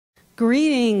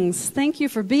Greetings. Thank you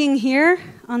for being here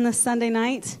on this Sunday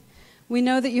night. We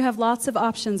know that you have lots of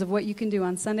options of what you can do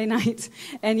on Sunday night,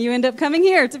 and you end up coming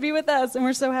here to be with us, and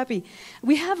we're so happy.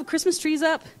 We have Christmas trees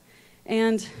up,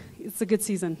 and it's a good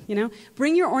season, you know.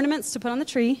 Bring your ornaments to put on the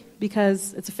tree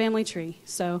because it's a family tree.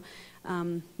 So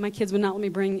my kids would not let me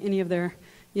bring any of their,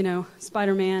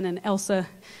 Spider-Man and Elsa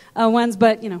ones,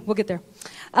 but, we'll get there.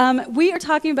 We are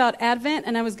talking about Advent,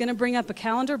 and I was going to bring up a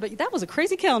calendar, but that was a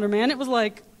crazy calendar, man. It was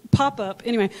like pop-up.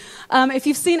 Anyway, if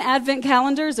you've seen Advent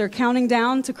calendars, they're counting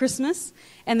down to Christmas,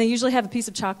 and they usually have a piece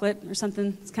of chocolate or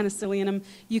something that's kind of silly in them.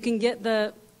 You can get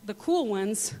the cool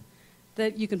ones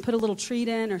that you can put a little treat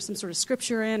in or some sort of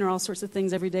scripture in or all sorts of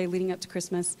things every day leading up to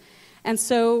Christmas. And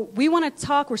so we want to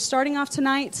talk, we're starting off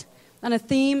tonight on a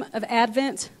theme of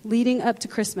Advent leading up to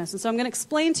Christmas. And so I'm going to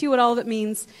explain to you what all of it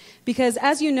means because,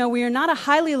 as you know, we are not a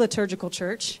highly liturgical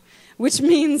church, which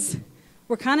means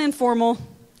we're kind of informal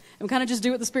and we kind of just do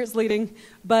what the Spirit's leading.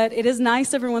 But it is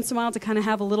nice every once in a while to kind of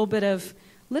have a little bit of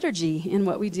liturgy in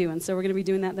what we do. And so we're going to be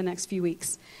doing that the next few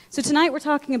weeks. So tonight we're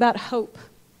talking about hope.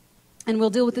 And we'll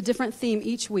deal with a different theme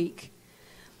each week.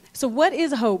 So what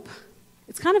is hope?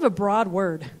 It's kind of a broad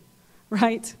word,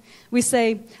 right? We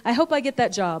say, I hope I get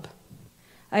that job.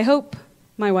 I hope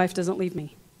my wife doesn't leave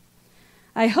me.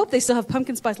 I hope they still have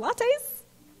pumpkin spice lattes.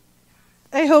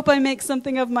 I hope I make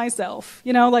something of myself.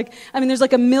 There's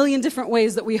like a million different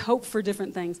ways that we hope for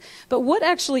different things. But what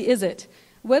actually is it?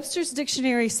 Webster's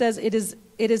dictionary says it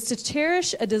is to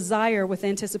cherish a desire with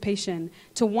anticipation,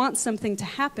 to want something to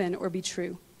happen or be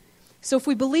true. So if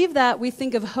we believe that, we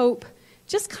think of hope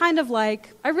just kind of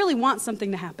like, I really want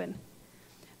something to happen.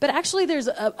 But actually there's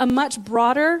a much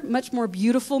broader, much more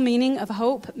beautiful meaning of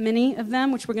hope, many of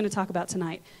them, which we're going to talk about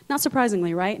tonight. Not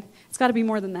surprisingly, right? It's got to be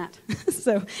more than that.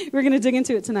 So we're going to dig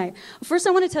into it tonight. First,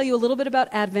 I want to tell you a little bit about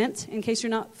Advent, in case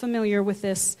you're not familiar with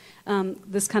this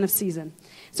kind of season.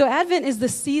 So Advent is the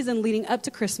season leading up to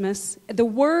Christmas. The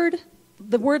word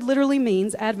literally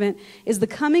means, Advent, is the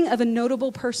coming of a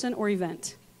notable person or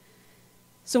event.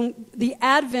 So the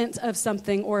advent of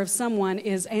something or of someone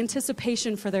is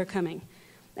anticipation for their coming.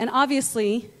 And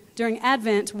obviously, during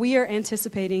Advent, we are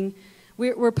anticipating,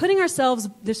 we're putting ourselves,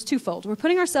 there's twofold. We're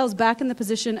putting ourselves back in the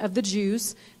position of the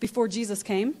Jews before Jesus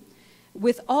came,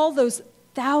 with all those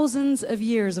thousands of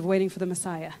years of waiting for the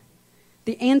Messiah.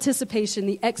 The anticipation,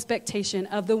 the expectation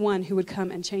of the one who would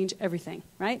come and change everything,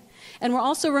 right? And we're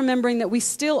also remembering that we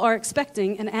still are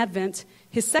expecting in Advent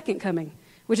his second coming,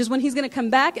 which is when he's going to come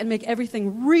back and make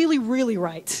everything really, really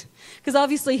right. Because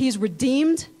obviously he's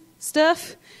redeemed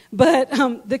stuff, but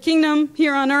the kingdom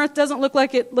here on earth doesn't look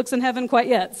like it looks in heaven quite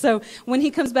yet. So when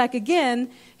he comes back again,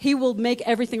 he will make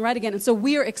everything right again. And so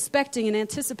we are expecting and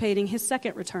anticipating his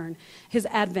second return, his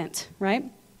Advent,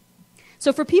 right?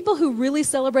 So for people who really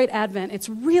celebrate Advent, it's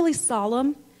really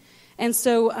solemn. And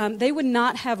so they would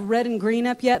not have red and green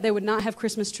up yet. They would not have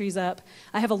Christmas trees up.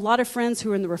 I have a lot of friends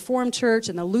who are in the Reformed Church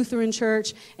and the Lutheran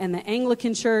Church and the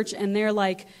Anglican Church, and they're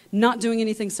like not doing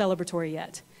anything celebratory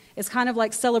yet. It's kind of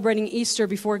like celebrating Easter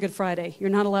before Good Friday. You're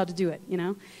not allowed to do it,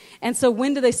 And so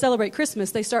when do they celebrate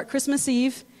Christmas? They start Christmas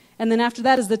Eve, and then after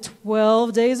that is the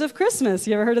 12 days of Christmas.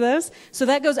 You ever heard of those? So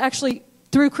that goes actually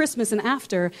through Christmas and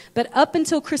after, but up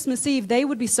until Christmas Eve, they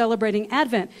would be celebrating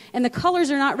Advent. And the colors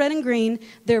are not red and green,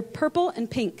 they're purple and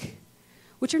pink,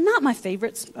 which are not my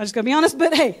favorites, I'm just going to be honest,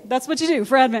 but hey, that's what you do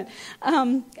for Advent.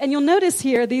 And you'll notice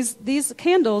here, these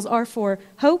candles are for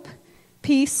hope,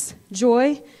 peace,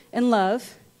 joy, and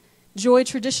love. Joy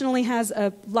traditionally has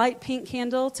a light pink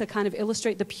candle to kind of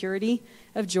illustrate the purity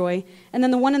of joy. And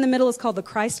then the one in the middle is called the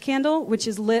Christ candle, which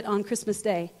is lit on Christmas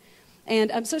Day.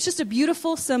 And so it's just a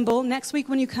beautiful symbol. Next week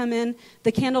when you come in,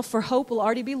 the candle for hope will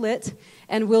already be lit,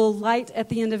 and we'll light at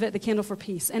the end of it the candle for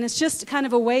peace. And it's just kind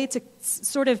of a way to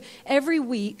sort of every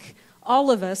week,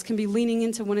 all of us can be leaning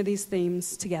into one of these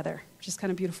themes together, which is kind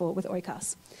of beautiful with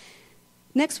Oikos.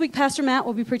 Next week, Pastor Matt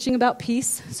will be preaching about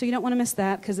peace, so you don't want to miss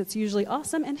that because it's usually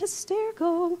awesome and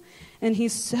hysterical. And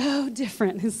he's so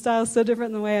different. His style is so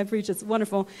different than the way I preach. It's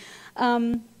wonderful.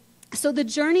 So the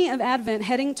journey of Advent,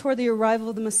 heading toward the arrival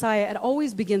of the Messiah, it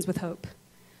always begins with hope.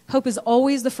 Hope is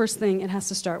always the first thing it has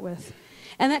to start with.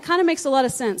 And that kind of makes a lot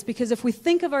of sense because if we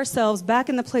think of ourselves back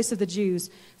in the place of the Jews,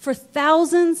 for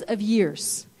thousands of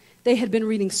years, they had been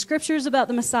reading scriptures about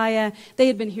the Messiah. They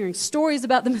had been hearing stories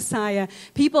about the Messiah.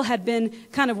 People had been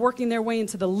kind of working their way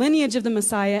into the lineage of the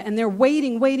Messiah, and they're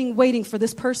waiting for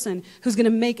this person who's going to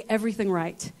make everything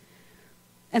right.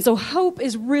 And so hope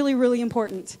is really, really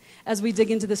important as we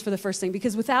dig into this for the first thing,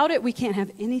 because without it, we can't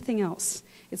have anything else.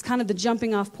 It's kind of the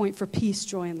jumping off point for peace,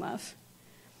 joy, and love.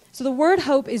 So the word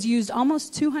hope is used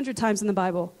almost 200 times in the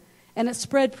Bible, and it's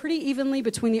spread pretty evenly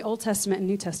between the Old Testament and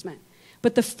New Testament.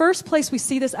 But the first place we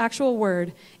see this actual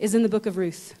word is in the book of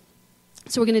Ruth.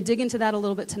 So we're going to dig into that a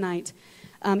little bit tonight.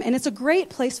 And it's a great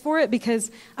place for it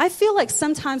because I feel like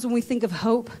sometimes when we think of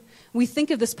hope, we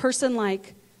think of this person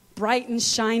like bright and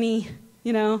shiny,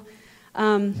 you know.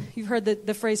 You've heard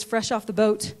the phrase fresh off the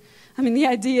boat. I mean, the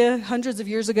idea hundreds of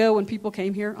years ago when people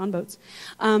came here on boats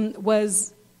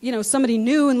was, you know, somebody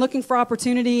new and looking for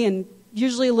opportunity and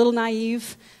usually a little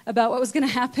naive about what was going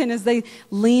to happen as they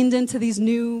leaned into these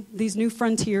new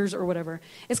frontiers or whatever.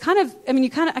 It's kind of, I mean, I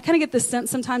kind of get this sense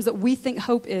sometimes that we think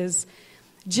hope is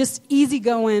just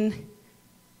easygoing,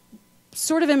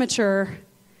 sort of immature,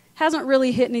 hasn't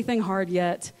really hit anything hard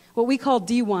yet. What we call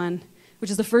D1,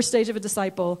 which is the first stage of a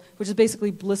disciple, which is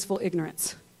basically blissful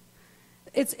ignorance.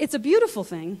 It's a beautiful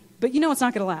thing, but you know it's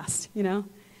not going to last, you know?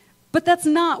 But that's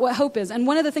not what hope is. And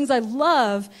one of the things I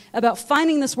love about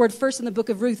finding this word first in the book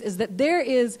of Ruth is that there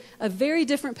is a very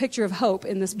different picture of hope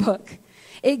in this book.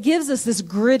 It gives us this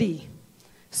gritty,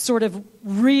 sort of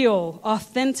real,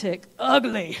 authentic,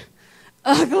 ugly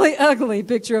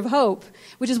picture of hope,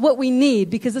 which is what we need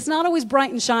because it's not always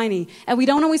bright and shiny, and we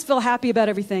don't always feel happy about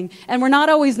everything, and we're not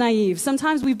always naive.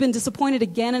 Sometimes we've been disappointed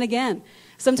again and again.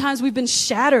 Sometimes we've been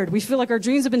shattered. We feel like our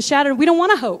dreams have been shattered. We don't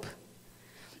want to hope.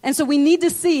 And so we need to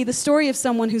see the story of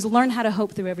someone who's learned how to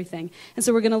hope through everything. And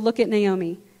so we're going to look at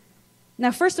Naomi.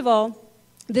 Now, first of all,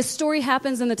 this story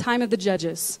happens in the time of the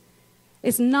Judges.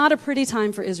 It's not a pretty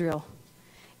time for Israel.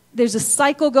 There's a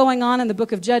cycle going on in the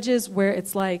book of Judges where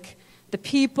it's like the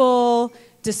people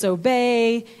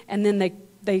disobey, and then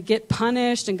they get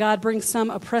punished, and God brings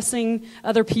some oppressing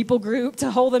other people group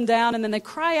to hold them down, and then they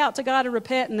cry out to God and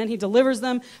repent, and then he delivers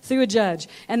them through a judge.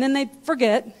 And then they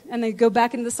forget, and they go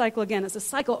back into the cycle again. It's a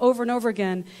cycle over and over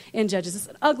again in Judges. It's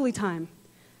an ugly time.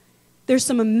 There's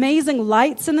some amazing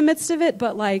lights in the midst of it,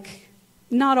 but like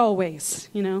not always,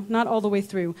 you know, not all the way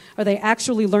through. Are they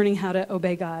actually learning how to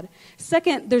obey God?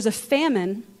 Second, there's a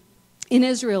famine in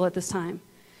Israel at this time.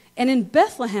 And in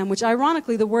Bethlehem, which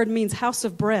ironically the word means house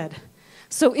of bread.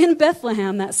 So in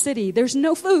Bethlehem, that city, there's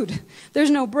no food. There's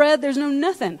no bread. There's no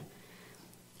nothing.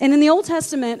 And in the Old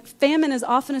Testament, famine is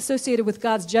often associated with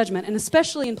God's judgment, and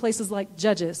especially in places like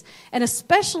Judges. And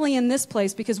especially in this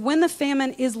place, because when the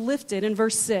famine is lifted in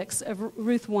verse 6 of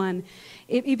Ruth 1,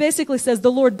 he basically says,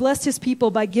 the Lord blessed his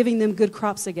people by giving them good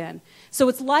crops again. So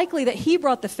it's likely that he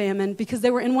brought the famine because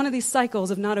they were in one of these cycles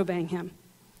of not obeying him.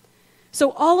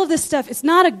 So all of this stuff, it's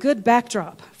not a good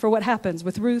backdrop for what happens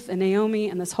with Ruth and Naomi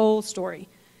and this whole story.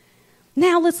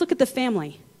 Now let's look at the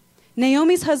family.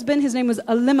 Naomi's husband, his name was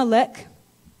Elimelech,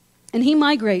 and he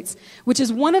migrates, which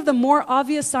is one of the more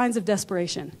obvious signs of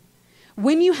desperation.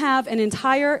 When you have an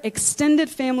entire extended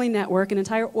family network, an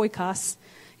entire oikos,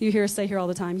 you hear us say here all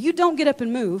the time, you don't get up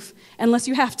and move unless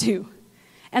you have to.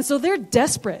 And so they're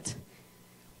desperate.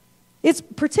 It's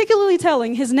particularly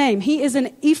telling his name. He is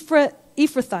an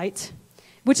Ephrathite,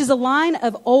 which is a line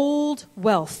of old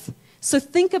wealth. So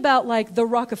think about like the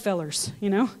Rockefellers, you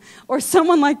know, or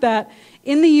someone like that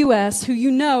in the U.S. who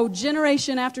you know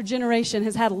generation after generation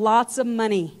has had lots of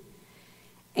money.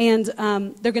 And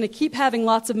they're going to keep having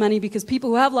lots of money because people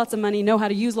who have lots of money know how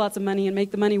to use lots of money and make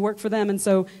the money work for them, and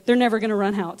so they're never going to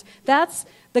run out. That's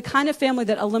the kind of family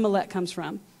that Elimelech comes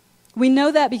from. We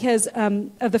know that because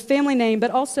of the family name,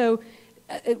 but also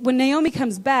when Naomi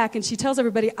comes back and she tells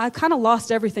everybody, I kind of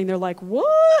lost everything, they're like,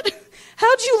 what?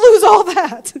 How'd you lose all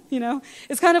that? You know,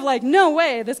 it's kind of like, no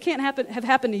way, this can't have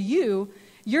happened to you.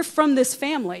 You're from this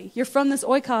family. You're from this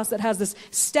oikos that has this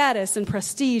status and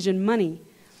prestige and money.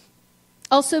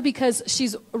 Also because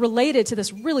she's related to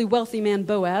this really wealthy man,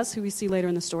 Boaz, who we see later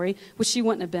in the story, which she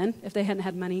wouldn't have been if they hadn't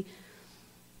had money.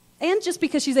 And just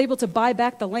because she's able to buy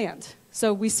back the land.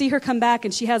 So we see her come back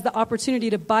and she has the opportunity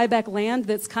to buy back land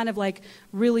that's kind of like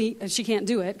really, she can't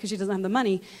do it because she doesn't have the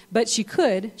money, but she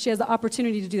could. She has the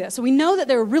opportunity to do that. So we know that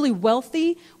they're a really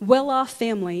wealthy, well-off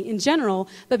family in general,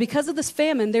 but because of this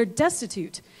famine, they're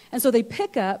destitute. And so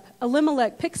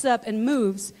Elimelech picks up and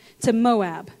moves to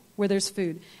Moab, where there's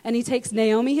food. And he takes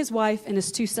Naomi, his wife, and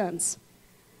his 2 sons.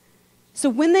 So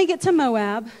when they get to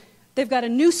Moab, they've got a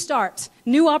new start,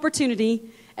 new opportunity,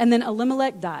 and then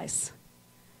Elimelech dies.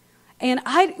 And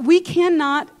we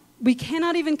cannot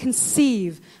even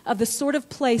conceive of the sort of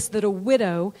place that a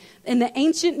widow in the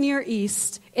ancient Near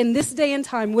East in this day and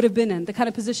time would have been in, the kind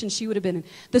of position she would have been in.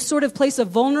 The sort of place of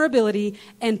vulnerability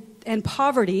and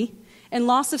poverty and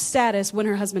loss of status when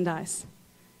her husband dies.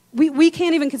 We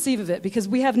can't even conceive of it because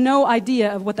we have no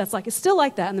idea of what that's like. It's still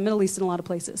like that in the Middle East in a lot of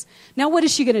places. Now what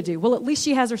is she going to do? Well, at least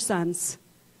she has her sons,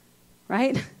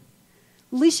 right? At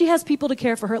least she has people to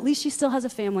care for her. At least she still has a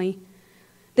family.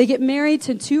 They get married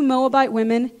to 2 Moabite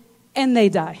women, and they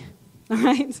die, all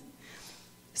right?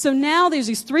 So now there's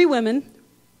these 3 women,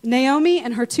 Naomi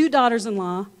and her 2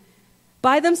 daughters-in-law,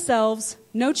 by themselves,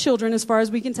 no children as far as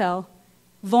we can tell,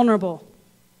 vulnerable.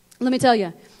 Let me tell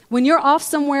you, when you're off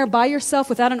somewhere by yourself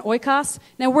without an oikos,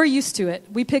 now we're used to it.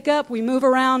 We pick up, we move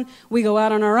around, we go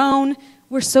out on our own.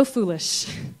 We're so foolish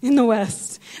in the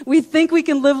West. We think we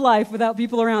can live life without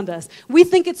people around us. We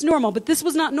think it's normal, but this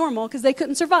was not normal because they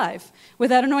couldn't survive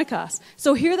without an oikos.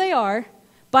 So here they are,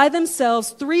 by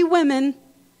themselves, 3 women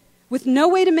with no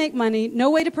way to make money, no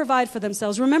way to provide for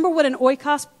themselves. Remember what an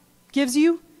oikos gives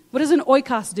you? What does an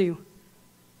oikos do?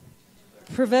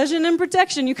 Provision and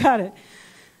protection, you got it.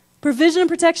 Provision and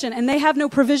protection, and they have no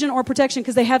provision or protection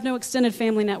because they have no extended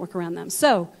family network around them.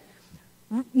 So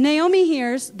Naomi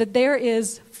hears that there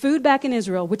is food back in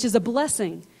Israel, which is a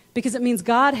blessing because it means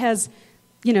God has,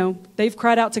 they've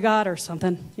cried out to God or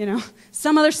something,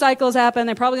 Some other cycle has happened.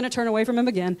 They're probably going to turn away from him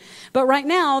again. But right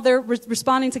now, they're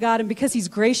responding to God, and because he's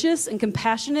gracious and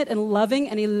compassionate and loving,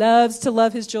 and he loves to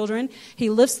love his children, he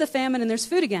lifts the famine and there's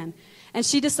food again. And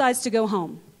she decides to go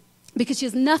home because she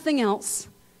has nothing else.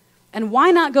 And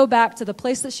why not go back to the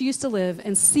place that she used to live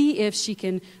and see if she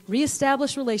can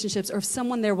reestablish relationships or if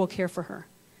someone there will care for her?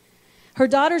 Her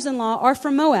daughters-in-law are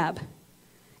from Moab.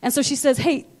 And so she says,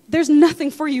 hey, there's nothing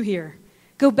for you here.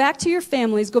 Go back to your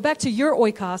families. Go back to your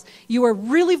oikos. You are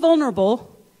really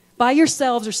vulnerable by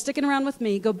yourselves or sticking around with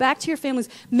me. Go back to your families.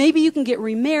 Maybe you can get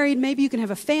remarried. Maybe you can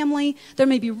have a family. There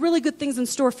may be really good things in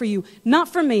store for you. Not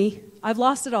for me. I've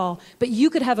lost it all. But you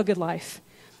could have a good life.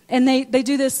 And they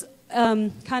do this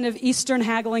kind of Eastern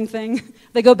haggling thing.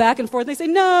 They go back and forth. They say,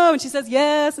 no. And she says,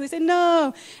 yes. And they say,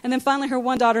 no. And then finally her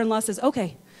one daughter-in-law says,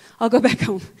 okay, I'll go back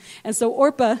home. And so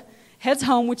Orpah heads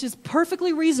home, which is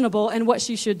perfectly reasonable and what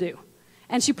she should do.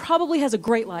 And she probably has a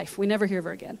great life. We never hear of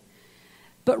her again.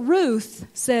 But Ruth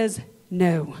says,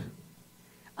 no,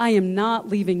 I am not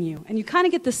leaving you. And you kind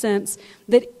of get the sense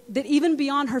that even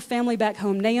beyond her family back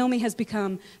home, Naomi has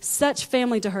become such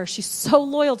family to her. She's so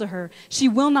loyal to her. She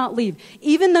will not leave.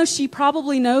 Even though she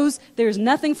probably knows there's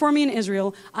nothing for me in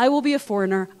Israel, I will be a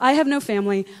foreigner. I have no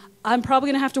family. I'm probably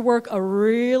going to have to work a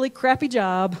really crappy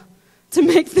job to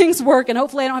make things work. And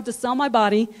hopefully I don't have to sell my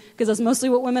body, because that's mostly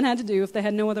what women had to do if they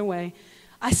had no other way.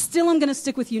 I still am going to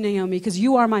stick with you, Naomi, because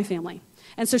you are my family.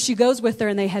 And so she goes with her,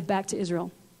 and they head back to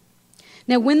Israel.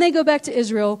 Now, when they go back to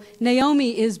Israel,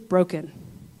 Naomi is broken.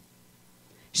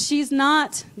 She's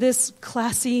not this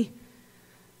classy,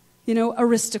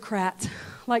 aristocrat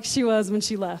like she was when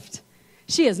she left.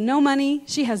 She has no money.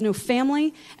 She has no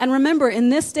family. And remember, in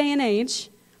this day and age,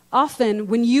 often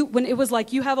when it was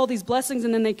like you have all these blessings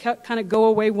and then they kind of go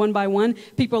away one by one,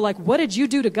 people are like, what did you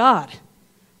do to God?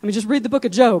 I mean, just read the book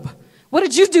of Job. What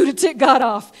did you do to tick God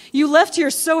off? You left here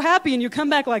so happy and you come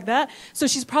back like that. So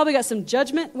she's probably got some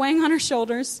judgment weighing on her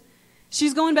shoulders.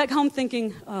 She's going back home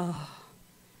thinking, oh,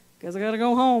 guess I got to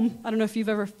go home. I don't know if you've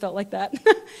ever felt like that.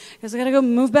 Guess I got to go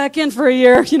move back in for a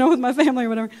year, with my family or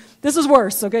whatever. This is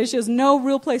worse, okay? She has no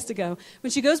real place to go.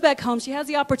 When she goes back home, she has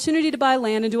the opportunity to buy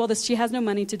land and do all this. She has no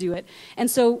money to do it. And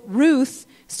so Ruth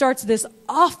starts this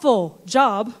awful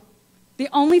job. The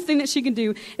only thing that she can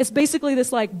do is basically this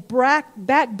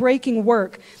back-breaking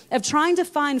work of trying to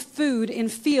find food in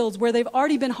fields where they've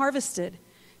already been harvested.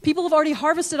 People have already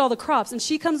harvested all the crops, and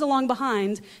she comes along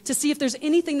behind to see if there's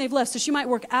anything they've left. So she might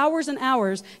work hours and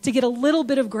hours to get a little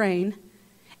bit of grain,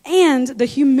 and the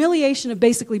humiliation of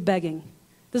basically begging.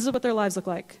 This is what their lives look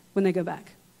like when they go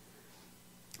back.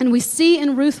 And we see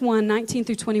in Ruth 1, 19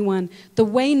 through 21, the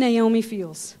way Naomi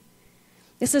feels.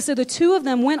 It says, so the 2 of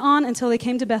them went on until they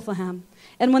came to Bethlehem.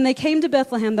 And when they came to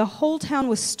Bethlehem, the whole town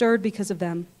was stirred because of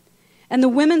them. And the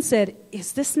women said,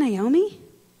 is this Naomi?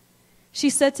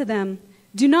 She said to them,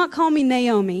 do not call me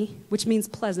Naomi, which means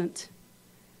pleasant.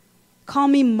 Call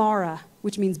me Mara,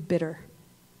 which means bitter.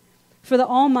 For the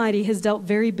Almighty has dealt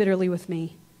very bitterly with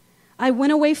me. I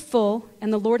went away full,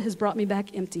 and the Lord has brought me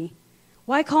back empty.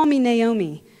 Why call me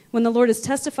Naomi, when the Lord has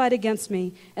testified against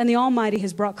me, and the Almighty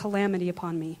has brought calamity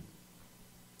upon me?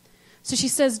 So she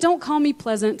says, don't call me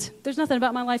pleasant. There's nothing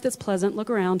about my life that's pleasant. Look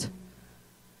around.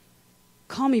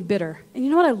 Call me bitter. And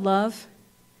you know what I love?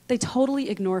 They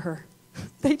totally ignore her.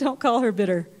 They don't call her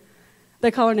bitter. They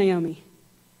call her Naomi.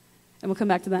 And we'll come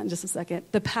back to that in just a second.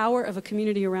 The power of a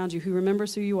community around you who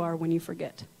remembers who you are when you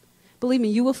forget. Believe me,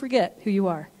 you will forget who you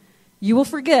are. You will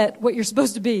forget what you're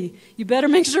supposed to be. You better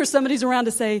make sure somebody's around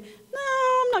to say,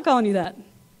 no, I'm not calling you that.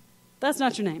 That's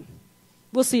not your name.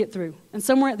 We'll see it through. And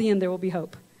somewhere at the end there will be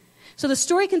hope. So the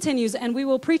story continues, and we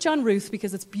will preach on Ruth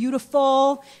because it's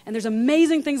beautiful, and there's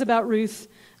amazing things about Ruth.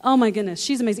 Oh my goodness,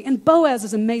 she's amazing. And Boaz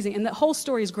is amazing, and the whole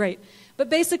story is great. But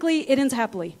basically, it ends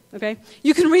happily, okay?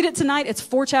 You can read it tonight. It's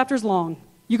 4 chapters long.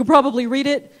 You could probably read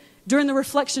it during the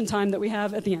reflection time that we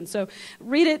have at the end. So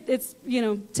read it. It's,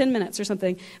 10 minutes or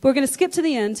something. But we're going to skip to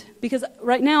the end because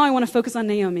right now I want to focus on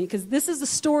Naomi because this is the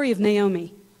story of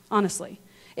Naomi, honestly.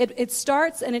 It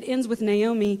starts and it ends with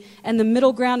Naomi, and the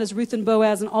middle ground is Ruth and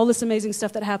Boaz and all this amazing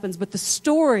stuff that happens. But the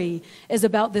story is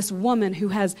about this woman who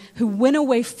went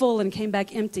away full and came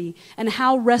back empty, and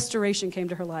how restoration came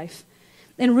to her life.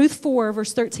 In Ruth 4,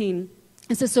 verse 13,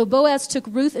 it says, so Boaz took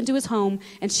Ruth into his home,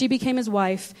 and she became his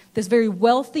wife, this very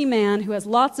wealthy man who has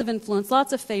lots of influence,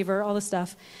 lots of favor, all this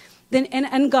stuff. Then,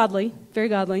 and godly, very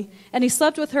godly. And he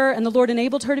slept with her, and the Lord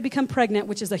enabled her to become pregnant,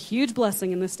 which is a huge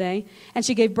blessing in this day. And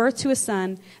she gave birth to a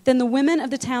son. Then the women of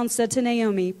the town said to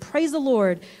Naomi, praise the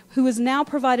Lord, who has now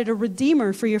provided a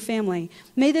redeemer for your family.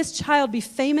 May this child be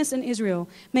famous in Israel.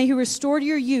 May he restore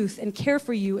your youth and care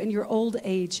for you in your old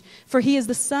age. For he is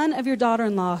the son of your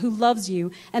daughter-in-law, who loves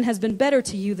you and has been better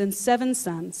to you than 7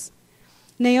 sons.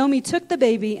 Naomi took the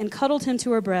baby and cuddled him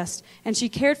to her breast, and she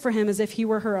cared for him as if he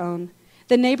were her own.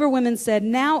 The neighbor women said,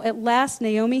 now at last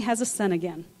Naomi has a son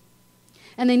again.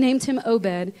 And they named him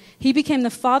Obed. He became the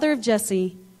father of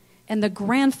Jesse and the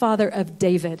grandfather of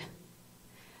David,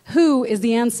 who is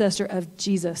the ancestor of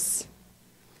Jesus.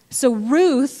 So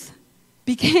Ruth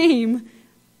gave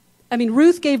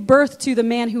birth to the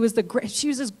man who was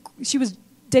she was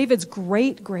David's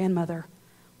great-grandmother.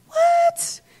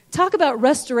 What? Talk about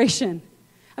restoration.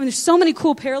 I mean, there's so many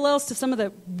cool parallels to some of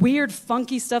the weird,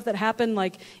 funky stuff that happened,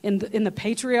 like in the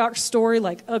patriarch story,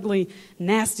 like ugly,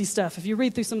 nasty stuff. If you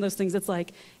read through some of those things, it's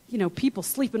like, people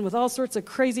sleeping with all sorts of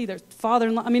crazy, their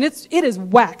father-in-law. I mean, it is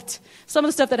whacked, some of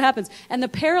the stuff that happens. And the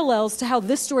parallels to how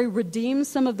this story redeems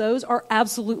some of those are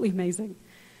absolutely amazing.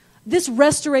 This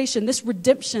restoration, this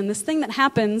redemption, this thing that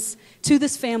happens to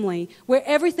this family where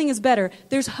everything is better,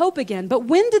 there's hope again. But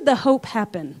when did the hope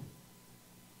happen?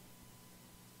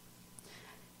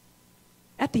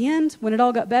 At the end, when it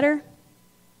all got better?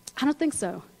 I don't think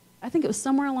so. I think it was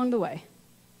somewhere along the way.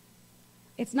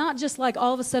 It's not just like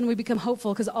all of a sudden we become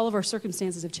hopeful because all of our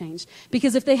circumstances have changed.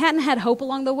 Because if they hadn't had hope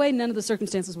along the way, none of the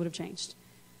circumstances would have changed.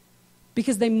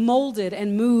 Because they molded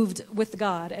and moved with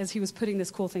God as he was putting this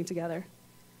cool thing together.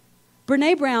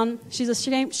 Brene Brown, she's a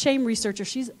shame researcher.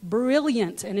 She's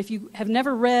brilliant. And if you have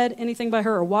never read anything by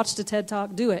her or watched a TED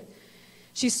Talk, do it.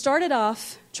 She started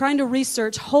off trying to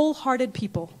research wholehearted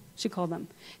people. She called them.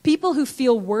 People who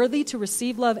feel worthy to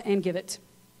receive love and give it.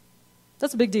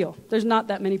 That's a big deal. There's not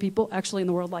that many people actually in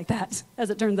the world like that,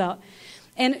 as it turns out.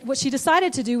 And what she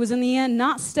decided to do was, in the end,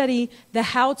 not study the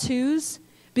how-tos,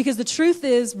 because the truth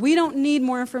is, we don't need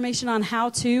more information on how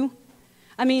to.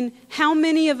 I mean, how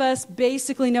many of us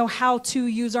basically know how to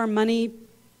use our money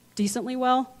decently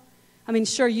well? I mean,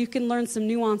 sure, you can learn some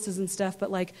nuances and stuff, but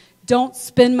like, don't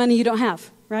spend money you don't have,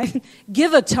 right?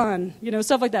 Give a ton,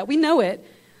 stuff like that. We know it.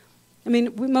 I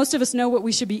mean, most of us know what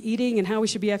we should be eating and how we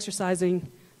should be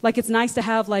exercising. Like, it's nice to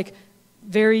have, like,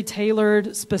 very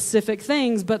tailored, specific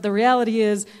things, but the reality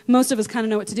is most of us kind of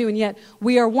know what to do, and yet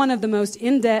we are one of the most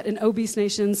in-debt and obese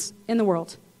nations in the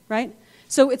world, right?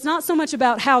 So it's not so much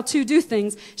about how to do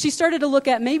things. She started to look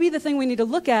at, maybe the thing we need to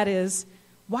look at is,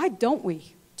 why don't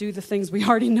we do the things we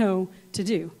already know to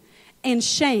do? And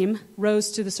shame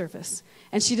rose to the surface.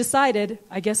 And she decided,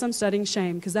 I guess I'm studying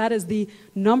shame, because that is the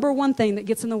number one thing that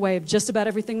gets in the way of just about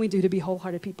everything we do to be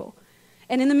wholehearted people.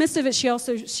 And in the midst of it,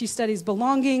 she studies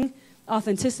belonging,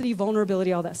 authenticity,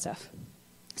 vulnerability, all that stuff.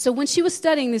 So when she was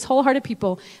studying these wholehearted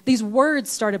people, these words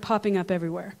started popping up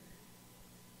everywhere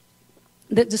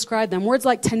that describe them. Words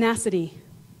like tenacity,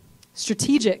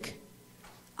 strategic,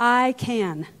 I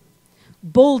can,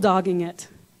 bulldogging it.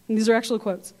 And these are actual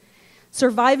quotes.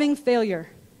 Surviving failure,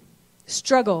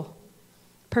 struggle,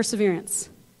 perseverance.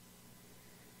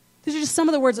 These are just some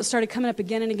of the words that started coming up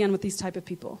again and again with these type of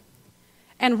people.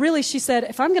 And really, she said,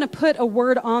 if I'm going to put a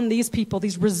word on these people,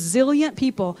 these resilient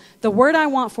people, the word I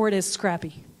want for it is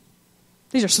scrappy.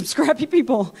 These are some scrappy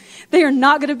people. They are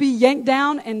not going to be yanked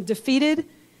down and defeated.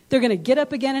 They're going to get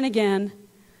up again and again.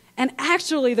 And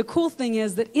actually, the cool thing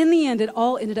is that in the end, it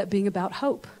all ended up being about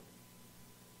hope.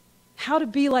 How to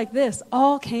be like this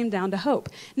all came down to hope.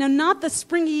 Now, not the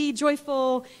springy,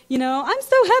 joyful, I'm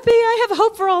so happy I have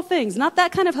hope for all things. Not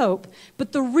that kind of hope,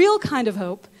 but the real kind of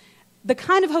hope, the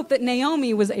kind of hope that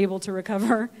Naomi was able to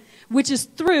recover, which is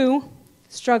through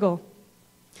struggle.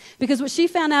 Because what she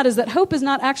found out is that hope is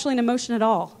not actually an emotion at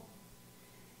all.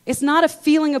 It's not a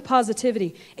feeling of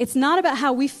positivity. It's not about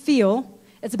how we feel.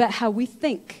 It's about how we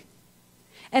think.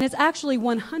 And it's actually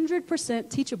 100%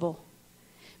 teachable.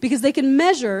 Because they can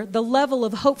measure the level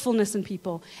of hopefulness in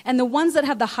people. And the ones that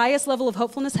have the highest level of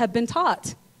hopefulness have been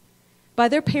taught by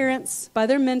their parents, by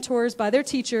their mentors, by their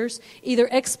teachers, either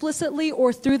explicitly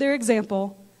or through their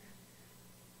example,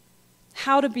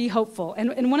 how to be hopeful.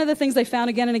 And one of the things they found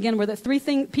again and again were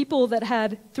that people that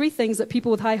had three things that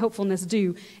people with high hopefulness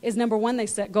do is, number one, they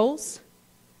set goals.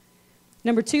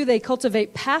 Number two, they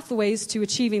cultivate pathways to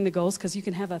achieving the goals, because you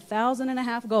can have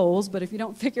 1,500 goals, but if you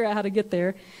don't figure out how to get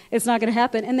there, it's not going to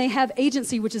happen. And they have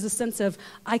agency, which is a sense of,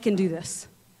 I can do this.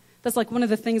 That's like one of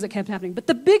the things that kept happening. But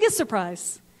the biggest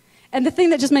surprise, and the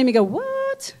thing that just made me go,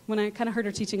 what? When I kind of heard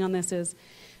her teaching on this, is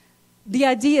the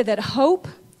idea that hope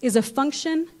is a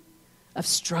function of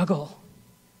struggle.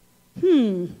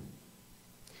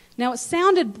 Now, it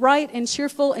sounded bright and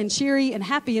cheerful and cheery and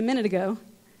happy a minute ago,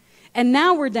 and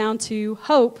now we're down to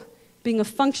hope being a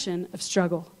function of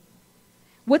struggle.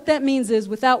 What that means is,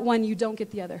 without one, you don't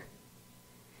get the other.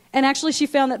 And actually, she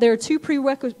found that there are two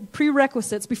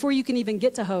prerequisites before you can even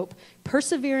get to hope: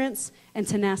 perseverance and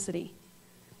tenacity.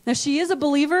 Now, she is a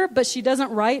believer, but she doesn't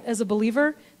write as a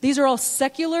believer. These are all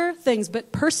secular things,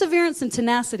 but perseverance and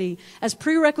tenacity as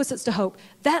prerequisites to hope,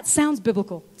 that sounds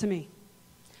biblical to me.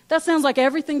 That sounds like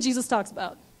everything Jesus talks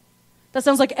about. That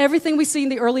sounds like everything we see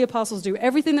the early apostles do,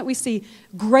 everything that we see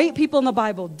great people in the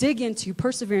Bible dig into: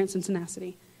 perseverance and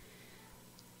tenacity.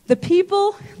 The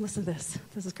people, listen to this.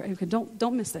 This is great. Okay,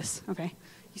 don't miss this, okay?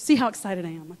 You see how excited I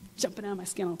am. I'm jumping out of my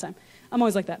skin all the time. I'm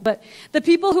always like that. But the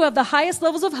people who have the highest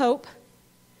levels of hope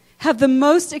have the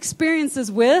most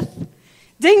experiences with,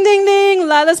 ding, ding, ding,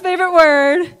 Lila's favorite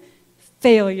word,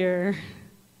 failure.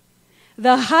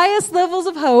 The highest levels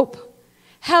of hope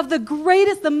have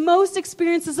the most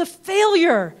experiences of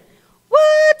failure.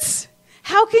 What?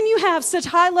 How can you have such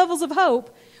high levels of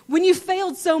hope when you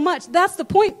failed so much? That's the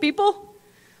point, people.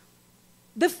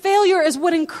 The failure is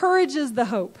what encourages the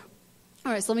hope.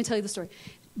 All right, so let me tell you the story.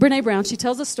 Brene Brown, she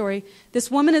tells a story. This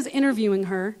woman is interviewing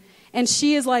her, and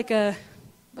she is like a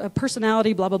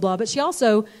personality, blah, blah, blah. But she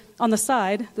also, on the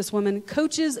side, this woman,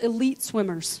 coaches elite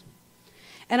swimmers.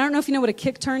 And I don't know if you know what a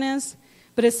kick turn is,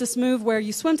 but it's this move where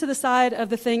you swim to the side of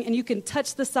the thing, and you can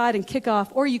touch the side and kick off,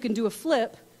 or you can do a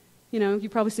flip. You know,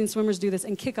 you've probably seen swimmers do this,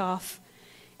 and kick off.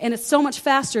 And it's so much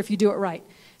faster if you do it right.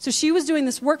 So she was doing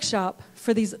this workshop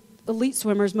for these elite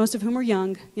swimmers, most of whom are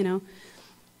young, you know.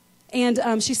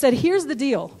 And she said, here's the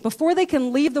deal. Before they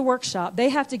can leave the workshop, they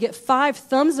have to get 5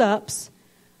 thumbs ups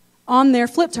on their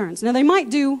flip turns. Now, they might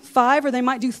do 5 or they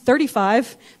might do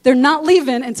 35. They're not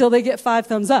leaving until they get 5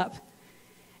 thumbs up.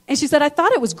 And she said, I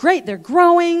thought it was great. They're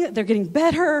growing. They're getting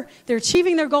better. They're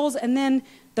achieving their goals. And then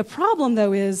the problem,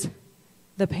 though, is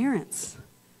the parents.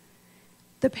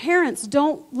 The parents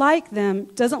don't like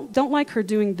don't like her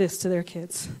doing this to their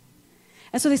kids.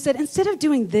 And so they said, instead of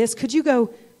doing this, could you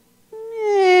go,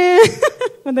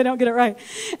 when they don't get it right?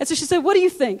 And so she said, what do you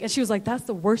think? And she was like, that's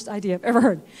the worst idea I've ever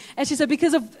heard. And she said,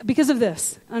 because of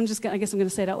this, I guess I'm going to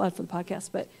say it out loud for the podcast,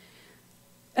 but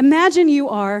imagine you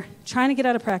are trying to get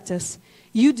out of practice.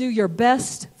 You do your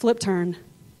best flip turn.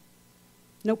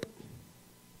 Nope.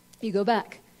 You go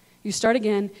back. You start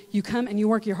again. You come and you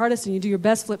work your hardest and you do your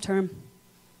best flip turn.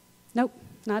 Nope,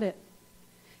 not it.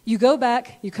 You go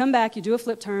back, you come back, you do a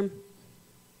flip turn.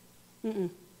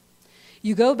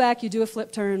 You go back, you do a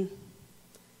flip turn.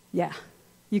 Yeah,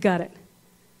 you got it.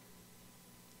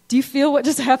 Do you feel what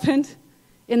just happened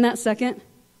in that second?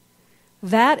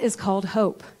 That is called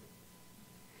hope.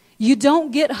 You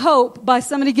don't get hope by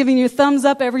somebody giving you a thumbs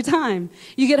up every time.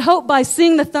 You get hope by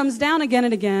seeing the thumbs down again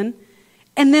and again,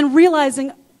 and then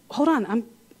realizing, hold on,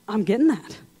 I'm getting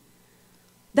that.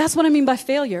 That's what I mean by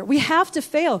failure. We have to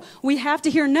fail. We have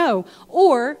to hear no.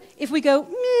 Or if we go,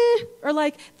 meh, or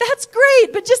like, that's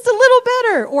great, but just a little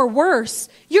better. Or worse,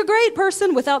 you're a great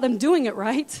person, without them doing it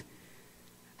right.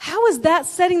 How is that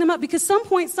setting them up? Because some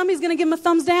point, somebody's going to give them a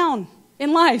thumbs down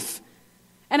in life.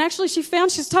 And actually, she's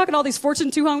talking to all these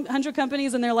Fortune 200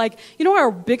 companies, and they're like, you know,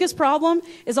 our biggest problem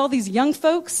is all these young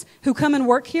folks who come and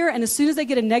work here, and as soon as they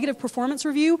get a negative performance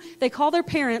review, they call their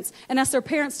parents and ask their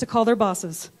parents to call their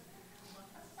bosses.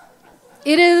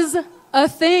 It is a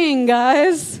thing,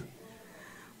 guys.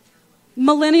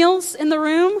 Millennials in the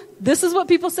room, this is what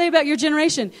people say about your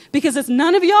generation. Because it's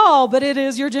none of y'all, but it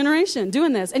is your generation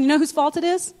doing this. And you know whose fault it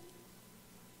is?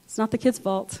 It's not the kid's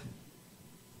fault.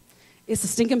 It's the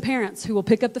stinking parents who will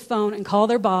pick up the phone and call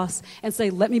their boss and say,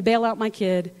 let me bail out my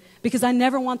kid, because I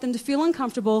never want them to feel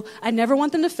uncomfortable. I never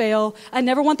want them to fail. I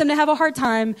never want them to have a hard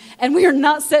time. And we are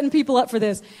not setting people up for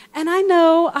this. And I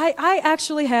know I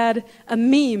actually had a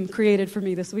meme created for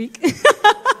me this week.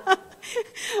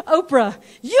 Oprah,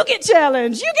 you get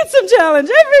challenged. You get some challenge.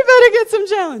 Everybody gets some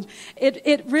challenge.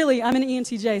 It really, I'm an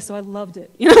ENTJ, so I loved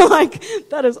it. You know, like,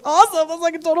 that is awesome. That's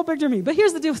like a total picture of me. But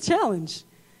here's the deal with challenge.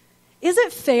 Is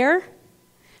it fair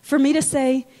for me to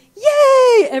say,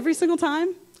 yay, every single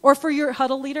time? or for your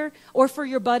huddle leader, or for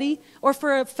your buddy, or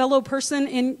for a fellow person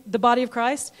in the body of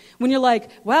Christ, when you're like,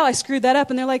 wow, I screwed that up,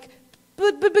 and they're like,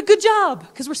 but good job,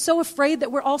 because we're so afraid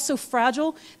that we're all so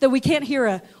fragile that we can't hear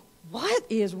a, what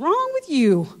is wrong with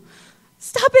you?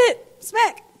 Stop it,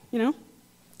 smack, you know?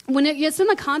 When it's in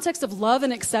the context of love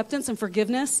and acceptance and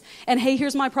forgiveness, and hey,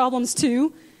 here's my problems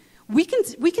too, we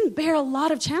can bear a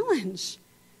lot of challenge.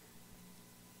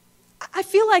 I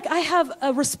feel like I have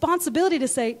a responsibility to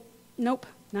say, nope,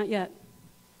 not yet.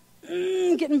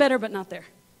 Getting better, but not there.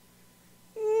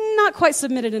 Not quite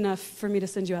submitted enough for me to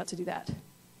send you out to do that.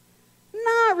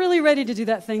 Not really ready to do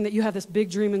that thing that you have this big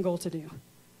dream and goal to do.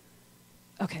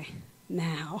 Okay,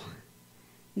 now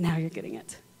you're getting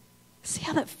it. See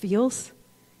how that feels?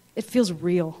 It feels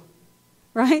real,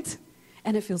 right?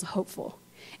 And it feels hopeful.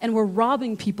 And we're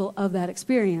robbing people of that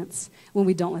experience when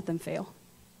we don't let them fail.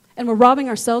 And we're robbing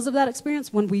ourselves of that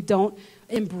experience when we don't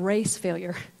embrace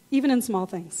failure, even in small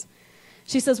things.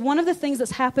 She says, one of the things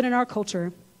that's happened in our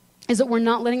culture is that we're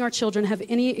not letting our children have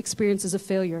any experiences of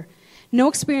failure. No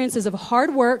experiences of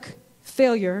hard work,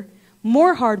 failure,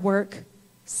 more hard work,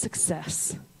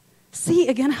 success. See,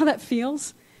 again, how that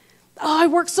feels? Oh, I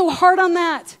worked so hard on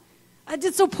that. I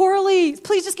did so poorly.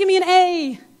 Please just give me an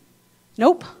A.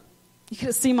 Nope. You get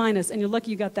a C minus, and you're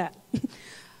lucky you got that.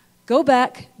 Go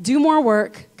back, do more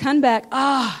work, come back.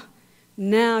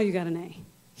 Now you got an A.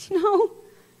 You know?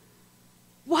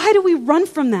 Why do we run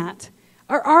from that?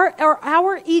 Are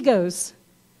our egos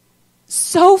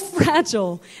so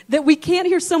fragile that we can't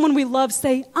hear someone we love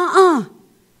say,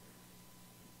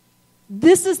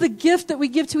 This is the gift that we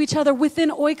give to each other within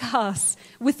oikos,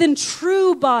 within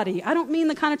true body. I don't mean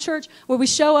the kind of church where we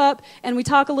show up and we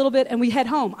talk a little bit and we head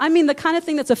home. I mean the kind of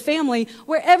thing that's a family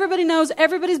where everybody knows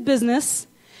everybody's business.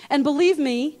 And believe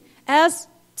me, as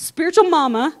spiritual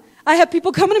mama, I have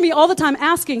people coming to me all the time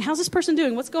asking, how's this person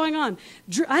doing? What's going on?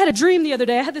 I had a dream the other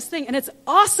day. I had this thing, and it's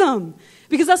awesome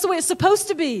because that's the way it's supposed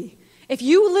to be. If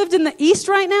you lived in the East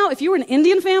right now, if you were an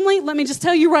Indian family, let me just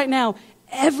tell you right now,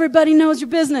 everybody knows your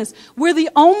business. We're the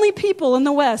only people in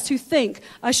the West who think,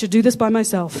 I should do this by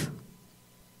myself.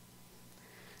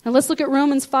 Now let's look at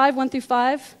Romans 5, 1 through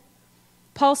 5.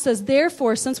 Paul says,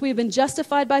 therefore, since we have been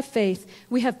justified by faith,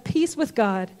 we have peace with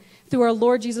God through our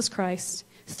Lord Jesus Christ.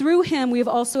 Through him we have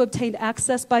also obtained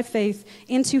access by faith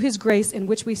into his grace in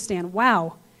which we stand.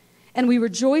 Wow. And we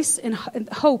rejoice in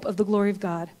hope of the glory of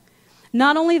God.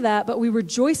 Not only that, but we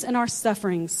rejoice in our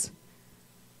sufferings.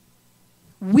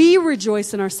 We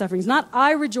rejoice in our sufferings. Not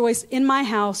I rejoice in my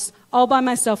house all by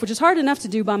myself, which is hard enough to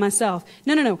do by myself.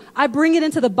 No. I bring it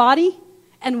into the body,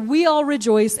 and we all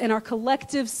rejoice in our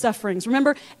collective sufferings.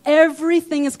 Remember,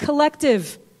 everything is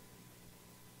collective.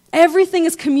 Everything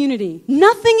is community.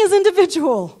 Nothing is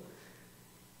individual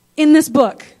in this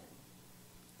book.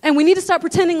 And we need to stop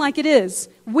pretending like it is.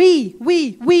 We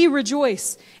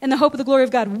rejoice in the hope of the glory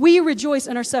of God. We rejoice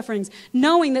in our sufferings,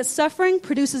 knowing that suffering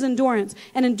produces endurance,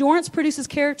 and endurance produces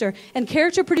character, and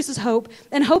character produces hope,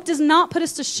 and hope does not put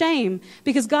us to shame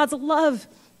because God's love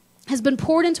has been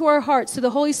poured into our hearts through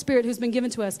the Holy Spirit who's been given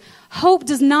to us. Hope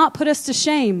does not put us to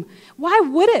shame. Why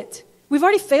would it? We've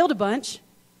already failed a bunch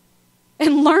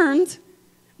and learned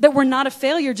that we're not a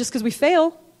failure just because we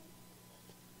fail.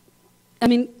 I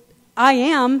mean, I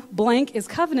am blank is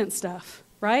covenant stuff,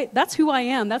 right? That's who I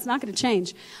am. That's not going to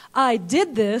change. I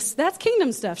did this. That's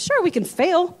kingdom stuff. Sure, we can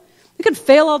fail. We can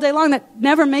fail all day long. That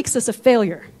never makes us a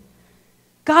failure.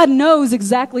 God knows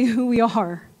exactly who we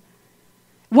are.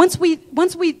 Once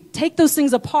we take those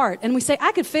things apart and we say,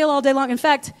 I could fail all day long. In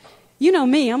fact, you know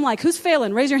me. I'm like, who's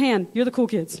failing? Raise your hand. You're the cool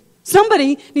kids.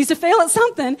 Somebody needs to fail at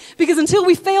something because until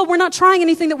we fail, we're not trying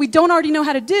anything that we don't already know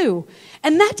how to do.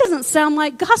 And that doesn't sound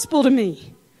like gospel to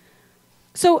me.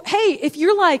 So, hey, if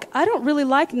you're like, I don't really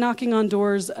like knocking on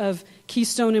doors of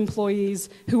Keystone employees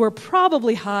who are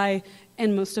probably high,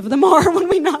 and most of them are when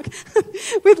we knock.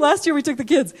 Last year we took the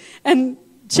kids, and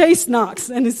Chase knocks,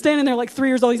 and he's standing there like 3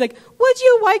 years old. He's like, would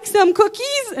you like some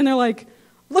cookies? And they're like,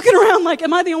 looking around like,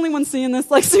 am I the only one seeing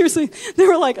this? Like, seriously, they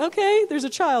were like, okay, there's a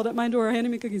child at my door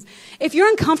handing me cookies. If you're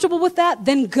uncomfortable with that,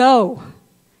 then go.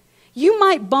 You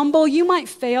might bumble, you might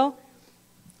fail.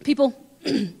 People,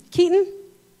 Keaton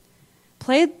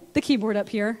played the keyboard up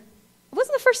here.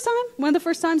 Wasn't the first time? One of the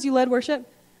first times you led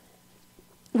worship?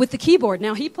 With the keyboard.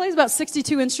 Now, he plays about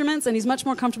 62 instruments, and he's much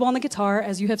more comfortable on the guitar,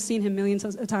 as you have seen him millions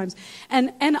of times.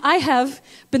 And I have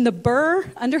been the burr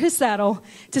under his saddle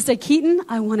to say, Keaton,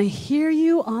 I want to hear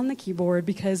you on the keyboard,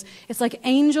 because it's like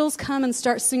angels come and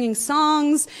start singing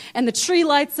songs, and the tree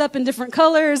lights up in different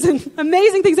colors, and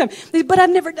amazing things happen. But I've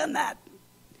never done that.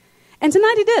 And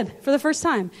tonight he did for the first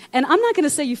time. And I'm not going to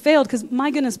say you failed because my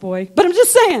goodness, boy, but I'm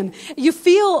just saying you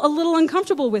feel a little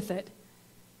uncomfortable with it.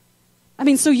 I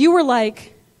mean, so you were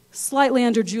like slightly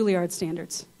under Juilliard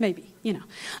standards, maybe,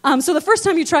 So the first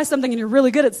time you try something and you're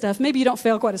really good at stuff, maybe you don't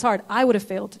fail quite as hard. I would have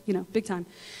failed, big time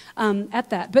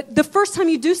at that. But the first time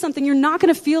you do something, you're not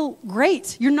going to feel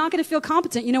great. You're not going to feel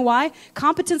competent. You know why?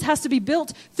 Competence has to be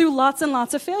built through lots and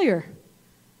lots of failure.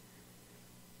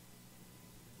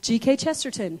 G.K.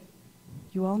 Chesterton.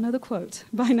 You all know the quote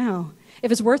by now.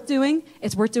 If it's worth doing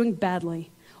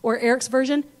badly. Or Eric's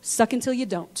version, suck until you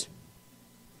don't.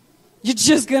 You're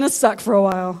just going to suck for a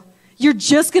while. You're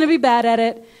just going to be bad at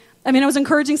it. I mean, I was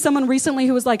encouraging someone recently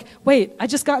who was like, wait, I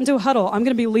just got into a huddle. I'm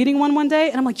going to be leading one day.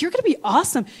 And I'm like, you're going to be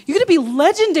awesome. You're going to be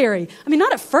legendary. I mean,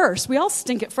 not at first. We all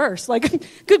stink at first.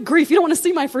 Like, good grief, you don't want to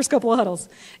see my first couple of huddles.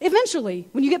 Eventually,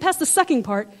 when you get past the sucking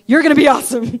part, you're going to be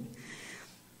awesome.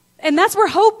 And that's where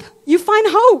you find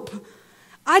hope.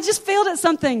 I just failed at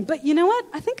something, but you know what?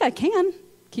 I think I can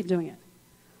keep doing it.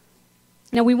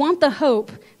 Now, we want the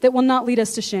hope that will not lead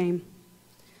us to shame.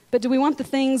 But do we want the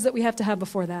things that we have to have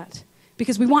before that?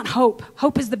 Because we want hope.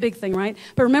 Hope is the big thing, right?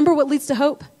 But remember what leads to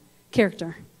hope?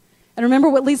 Character. And remember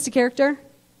what leads to character?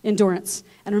 Endurance.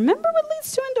 And remember what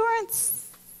leads to endurance?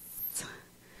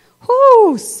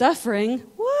 Suffering.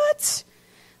 What?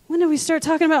 When do we start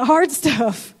talking about hard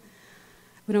stuff?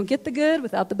 We don't get the good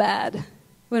without the bad.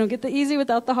 We don't get the easy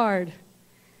without the hard.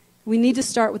 We need to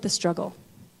start with the struggle.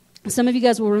 Some of you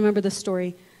guys will remember this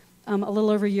story. A little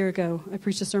over a year ago, I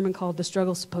preached a sermon called "The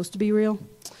Struggle's Supposed to Be Real."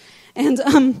 And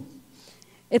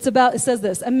it says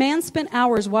this: a man spent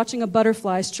hours watching a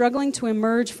butterfly struggling to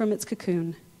emerge from its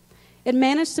cocoon. It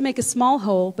managed to make a small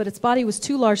hole, but its body was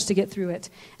too large to get through it.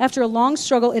 After a long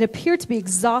struggle, it appeared to be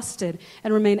exhausted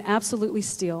and remained absolutely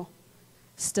still.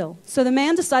 So the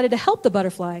man decided to help the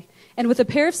butterfly, and with a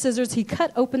pair of scissors, he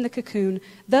cut open the cocoon,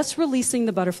 thus releasing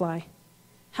the butterfly.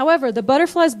 However, the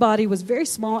butterfly's body was very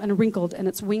small and wrinkled, and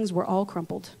its wings were all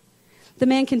crumpled. The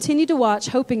man continued to watch,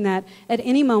 hoping that at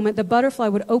any moment the butterfly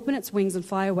would open its wings and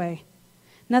fly away.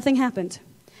 Nothing happened.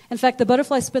 In fact, the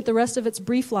butterfly spent the rest of its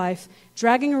brief life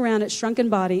dragging around its shrunken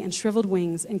body and shriveled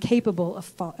wings, incapable of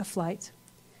flight.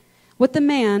 What the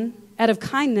man, out of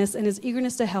kindness and his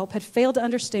eagerness to help, had failed to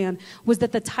understand was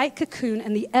that the tight cocoon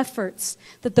and the efforts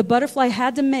that the butterfly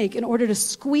had to make in order to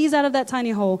squeeze out of that tiny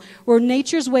hole were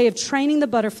nature's way of training the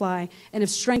butterfly and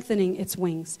of strengthening its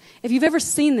wings. If you've ever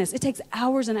seen this, it takes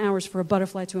hours and hours for a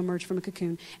butterfly to emerge from a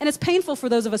cocoon. And it's painful for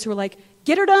those of us who are like,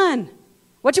 get her done.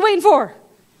 What you waiting for?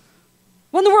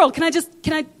 What in the world? Can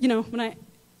I, when I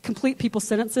complete people's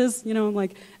sentences, I'm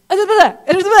like,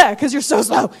 because you're so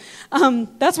slow.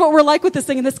 That's what we're like with this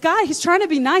thing. And this guy, he's trying to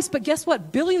be nice, but guess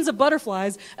what? Billions of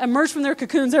butterflies emerge from their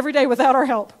cocoons every day without our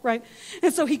help, right?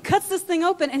 And so he cuts this thing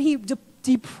open and he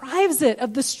deprives it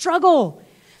of the struggle.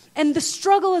 And the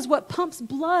struggle is what pumps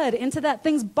blood into that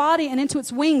thing's body and into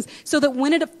its wings so that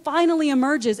when it finally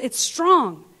emerges, it's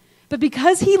strong. But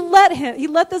because he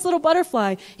let this little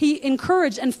butterfly, he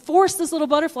encouraged and forced this little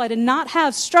butterfly to not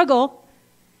have struggle,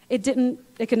 it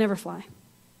could never fly.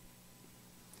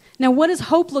 Now, what does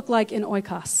hope look like in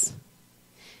oikos?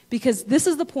 Because this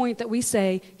is the point that we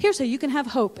say, here's how you can have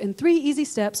hope in 3 easy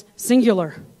steps,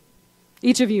 singular.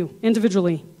 Each of you,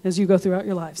 individually, as you go throughout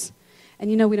your lives.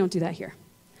 And we don't do that here.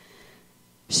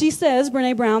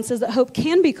 Brene Brown says that hope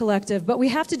can be collective, but we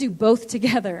have to do both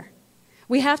together.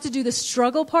 We have to do the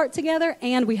struggle part together,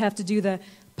 and we have to do the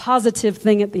positive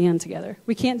thing at the end together.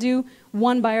 We can't do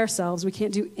one by ourselves. We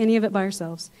can't do any of it by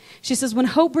ourselves. She says when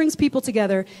hope brings people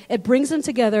together, it brings them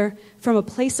together from a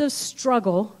place of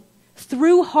struggle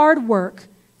through hard work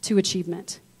to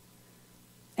achievement.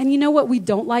 And you know what we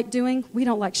don't like doing? We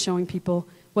don't like showing people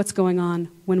what's going on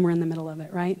when we're in the middle of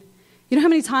it, right? You know how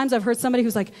many times I've heard somebody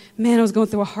who's like, man, I was going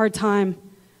through a hard time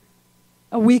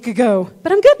a week ago,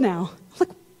 but I'm good now. I'm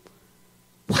like,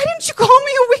 why didn't you call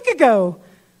me a week ago?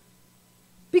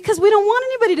 Because we don't want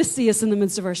anybody to see us in the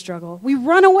midst of our struggle. We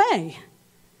run away.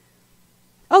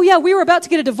 Oh yeah, we were about to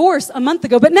get a divorce a month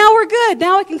ago, but now we're good.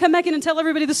 Now I can come back in and tell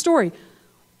everybody the story.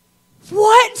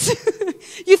 What?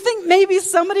 You think maybe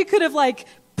somebody could have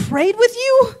prayed with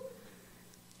you?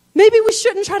 Maybe we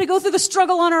shouldn't try to go through the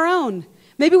struggle on our own.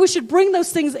 Maybe we should bring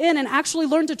those things in and actually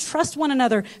learn to trust one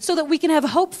another so that we can have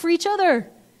hope for each other.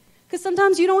 Because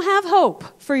sometimes you don't have hope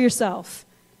for yourself.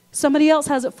 Somebody else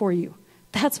has it for you.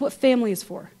 That's what family is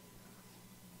for.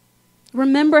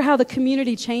 Remember how the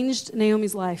community changed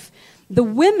Naomi's life. The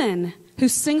women who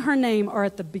sing her name are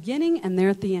at the beginning and they're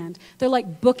at the end. They're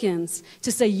like bookends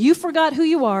to say, you forgot who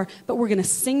you are, but we're going to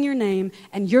sing your name,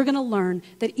 and you're going to learn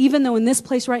that even though in this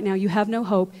place right now you have no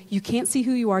hope, you can't see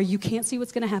who you are, you can't see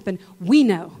what's going to happen, we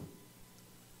know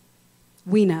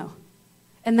We know.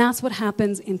 And that's what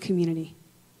happens in community.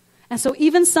 And so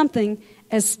even something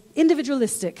as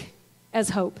individualistic as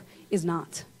hope is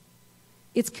not.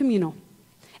 It's communal.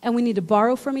 And we need to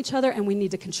borrow from each other, and we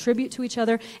need to contribute to each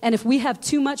other. And if we have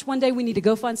too much one day, we need to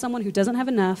go find someone who doesn't have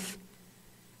enough,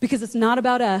 because it's not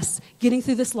about us getting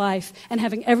through this life and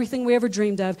having everything we ever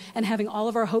dreamed of and having all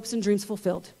of our hopes and dreams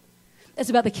fulfilled. It's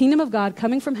about the kingdom of God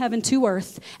coming from heaven to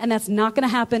earth, and that's not going to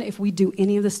happen if we do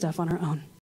any of this stuff on our own.